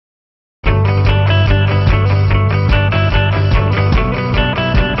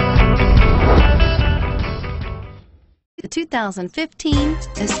2015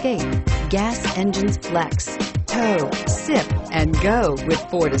 Escape. Gas engines flex, tow, sip, and go with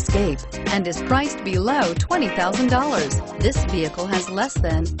Ford Escape, and is priced below $20,000. This vehicle has less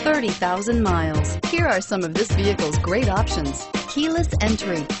than 30,000 miles. Here are some of this vehicle's great options: keyless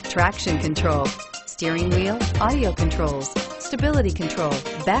entry, traction control, steering wheel audio controls, stability control,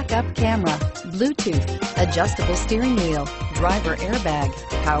 backup camera, Bluetooth, adjustable steering wheel, driver airbag,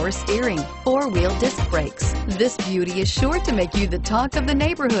 power steering, four-wheel disc brakes. This beauty is sure to make you the talk of the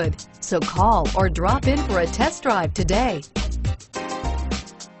neighborhood. So call or drop in for a test drive today.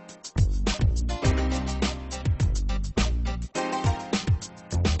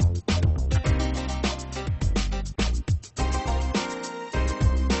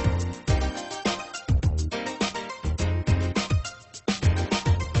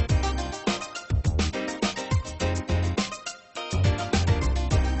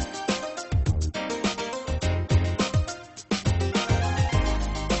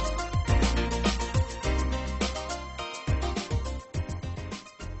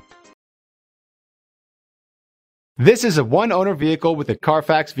 This is a one-owner vehicle with a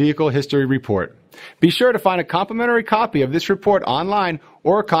Carfax Vehicle History Report. Be sure to find a complimentary copy of this report online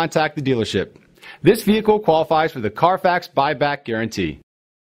or contact the dealership. This vehicle qualifies for the Carfax Buyback Guarantee.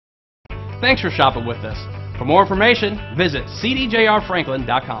 Thanks for shopping with us. For more information, visit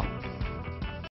cdjrfranklin.com.